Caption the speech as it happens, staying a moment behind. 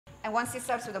And once it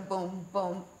starts with a boom,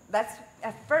 boom, that's,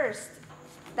 at first,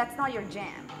 that's not your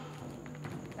jam.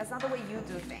 That's not the way you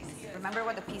do things. Remember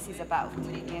what the piece is about,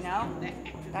 you know?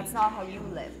 That's not how you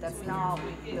live. That's not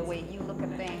the way you look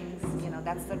at things. You know,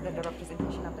 that's the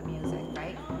representation of the music,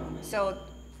 right? So,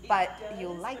 but you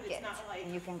like it,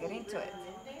 and you can get into it.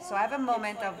 So I have a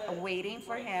moment of waiting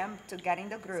for him to get in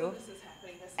the groove,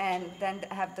 and then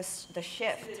have the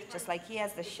shift, just like he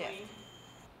has the shift.